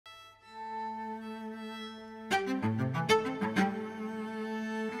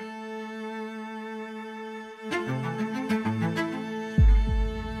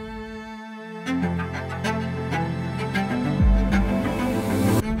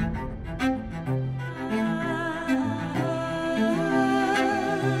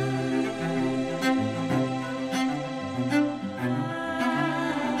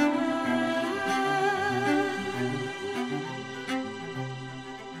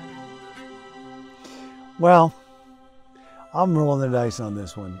Well, I'm rolling the dice on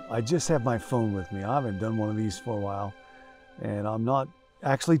this one. I just have my phone with me. I haven't done one of these for a while, and I'm not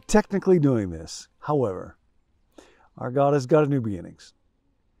actually technically doing this. However, our God has got a new beginnings.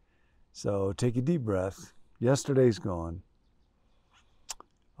 So take a deep breath. Yesterday's gone.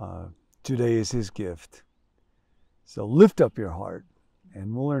 Today is His gift. So lift up your heart,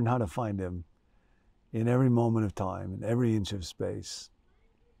 and we'll learn how to find Him in every moment of time, in every inch of space.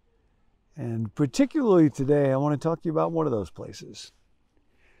 And particularly today, I want to talk to you about one of those places.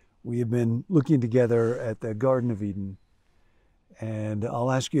 We have been looking together at the Garden of Eden, and I'll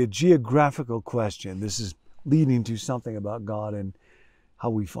ask you a geographical question. This is leading to something about God and how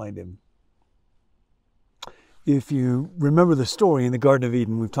we find Him. If you remember the story in the Garden of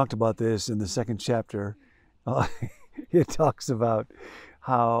Eden, we've talked about this in the second chapter. It talks about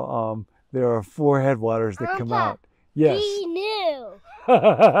how there are four headwaters that come out. Yes. He knew. I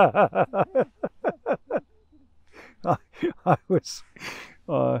was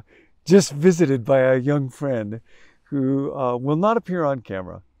just visited by a young friend who will not appear on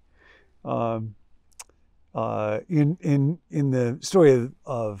camera. In the story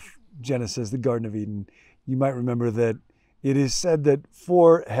of Genesis, the Garden of Eden, you might remember that it is said that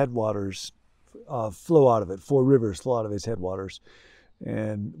four headwaters flow out of it. Four rivers flow out of its headwaters.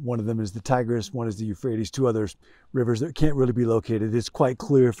 And one of them is the Tigris, one is the Euphrates, two others rivers that can't really be located. It's quite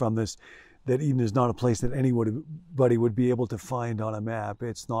clear from this that Eden is not a place that anybody would be able to find on a map.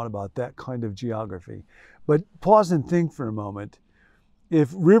 It's not about that kind of geography. But pause and think for a moment. If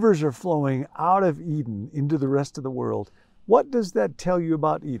rivers are flowing out of Eden into the rest of the world, what does that tell you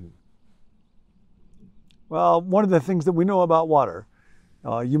about Eden? Well, one of the things that we know about water,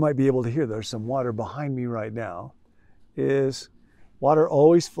 you might be able to hear there's some water behind me right now, is water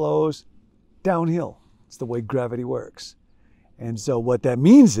always flows downhill. It's the way gravity works. And so what that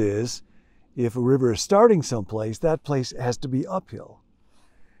means is, if a river is starting someplace, that place has to be uphill.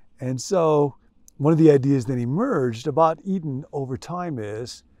 And so one of the ideas that emerged about Eden over time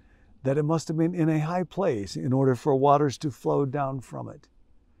is that it must have been in a high place in order for waters to flow down from it.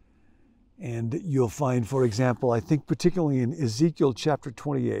 And you'll find, for example, I think particularly in Ezekiel chapter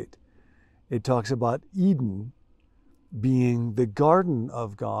 28, it talks about Eden being the garden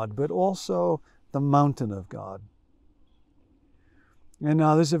of God, but also the mountain of God. And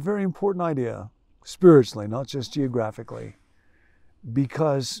now there's a very important idea, spiritually, not just geographically,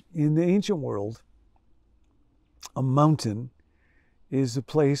 because in the ancient world, a mountain is a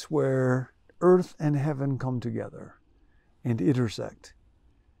place where earth and heaven come together and intersect.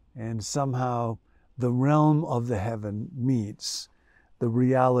 And somehow the realm of the heaven meets the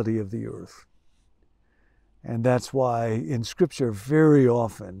reality of the earth. And that's why in Scripture very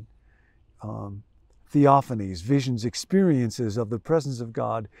often theophanies, visions, experiences of the presence of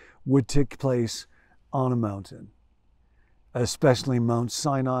God would take place on a mountain, especially Mount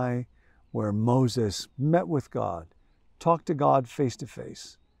Sinai, where Moses met with God, talked to God face to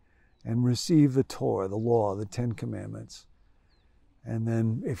face, and received the Torah, the law, the Ten Commandments. And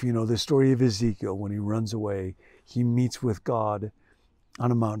then if you know the story of Ezekiel, when he runs away, he meets with God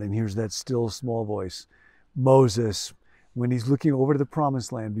on a mountain and hears that still small voice. Moses, when he's looking over to the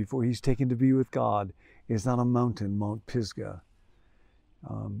promised land before he's taken to be with God, is on a mountain, Mount Pisgah.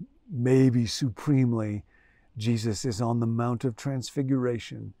 Maybe supremely, Jesus is on the Mount of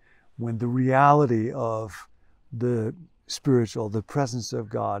Transfiguration, when the reality of the spiritual, the presence of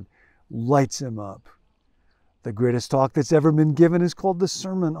God, lights him up. The greatest talk that's ever been given is called the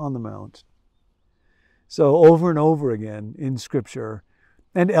Sermon on the Mount. So over and over again in Scripture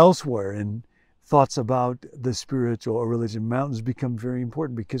and elsewhere in thoughts about the spiritual or religion, mountains become very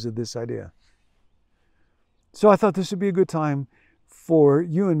important because of this idea. So I thought this would be a good time for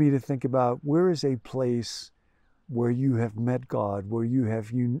you and me to think about, where is a place where you have met God, where you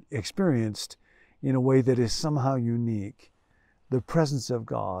have experienced in a way that is somehow unique, the presence of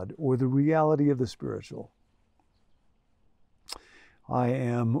God or the reality of the spiritual. I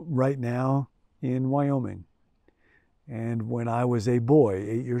am right now in Wyoming. And when I was a boy,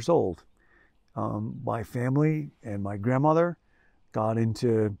 8 years old, my family and my grandmother got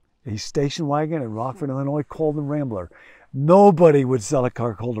into a station wagon in Rockford, Illinois called the Rambler. Nobody would sell a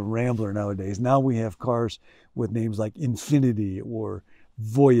car called a Rambler nowadays. Now we have cars with names like Infinity or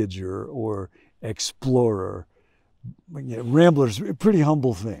Voyager or Explorer. Rambler's a pretty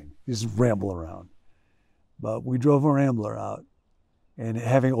humble thing. You just ramble around. But we drove a Rambler out. And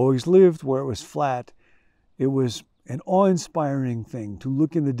having always lived where it was flat, it was an awe-inspiring thing to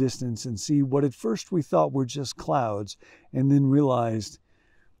look in the distance and see what at first we thought were just clouds, and then realized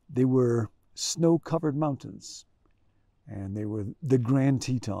they were snow-covered mountains. And they were the Grand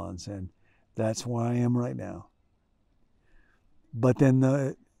Tetons, and That's where I am right now. But then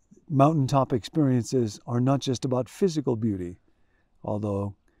the mountaintop experiences are not just about physical beauty,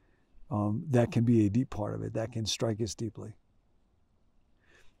 although that can be a deep part of it. That can strike us deeply.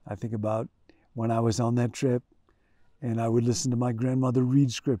 I think about when I was on that trip and I would listen to my grandmother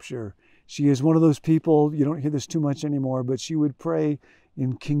read scripture. She is one of those people, you don't hear this too much anymore, but she would pray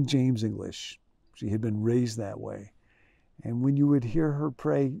in King James English. She had been raised that way. And when you would hear her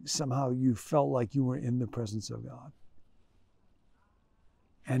pray, somehow you felt like you were in the presence of God.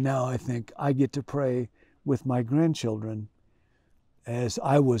 And now I think I get to pray with my grandchildren as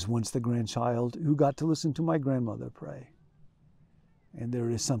I was once the grandchild who got to listen to my grandmother pray. And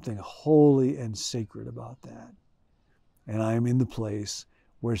there is something holy and sacred about that. And I am in the place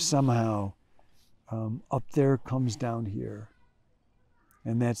where somehow up there comes down here.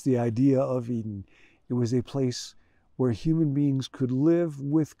 And that's the idea of Eden. It was a place where human beings could live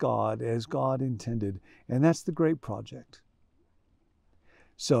with God as God intended. And that's the great project.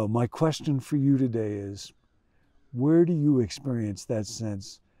 So my question for you today is, where do you experience that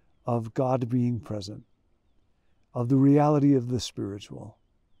sense of God being present, of the reality of the spiritual?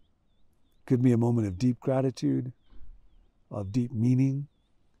 Could be a moment of deep gratitude, of deep meaning,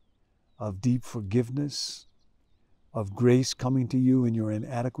 of deep forgiveness, of grace coming to you in your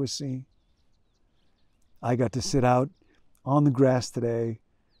inadequacy. I got to sit out on the grass today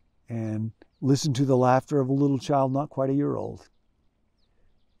and listen to the laughter of a little child not quite a year old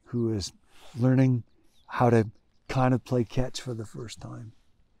who is learning how to kind of play catch for the first time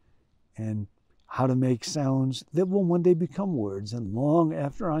and how to make sounds that will one day become words, and long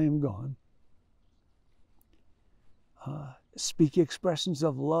after I am gone, speak expressions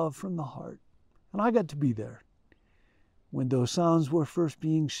of love from the heart. And I got to be there when those sounds were first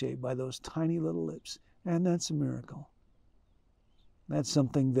being shaped by those tiny little lips. And that's a miracle. That's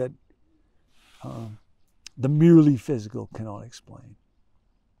something that the merely physical cannot explain.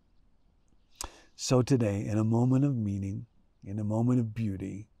 So today, in a moment of meaning, in a moment of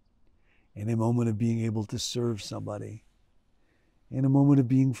beauty, in a moment of being able to serve somebody, in a moment of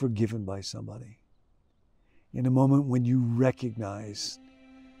being forgiven by somebody, in a moment when you recognize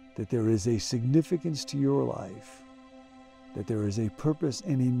that there is a significance to your life, that there is a purpose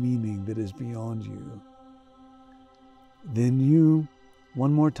and a meaning that is beyond you, then you,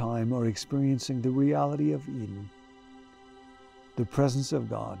 one more time, are experiencing the reality of Eden, the presence of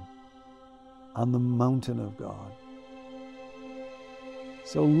God on the mountain of God.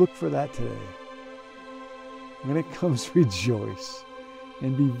 So look for that today. When it comes, rejoice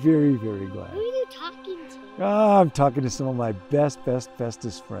and be very, very glad. Who are you talking to? I'm talking to some of my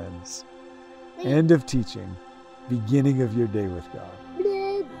bestest friends. Wait. End of teaching. Beginning of your day with God.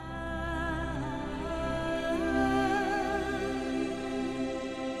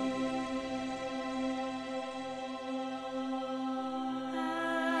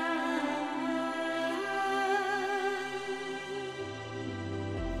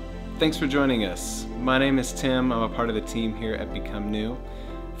 Thanks for joining us. My name is Tim. I'm a part of the team here at Become New.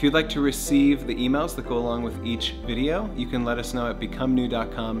 If you'd like to receive the emails that go along with each video, you can let us know at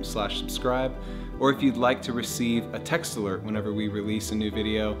becomenew.com/subscribe. Or if you'd like to receive a text alert whenever we release a new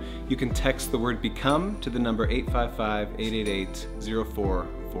video, you can text the word BECOME to the number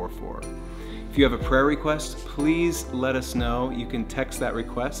 855-888-0444. If you have a prayer request, please let us know. You can text that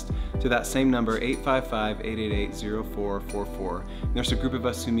request to that same number, 855-888-0444. There's a group of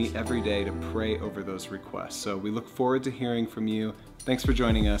us who meet every day to pray over those requests. So we look forward to hearing from you. Thanks for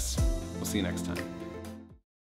joining us. We'll see you next time.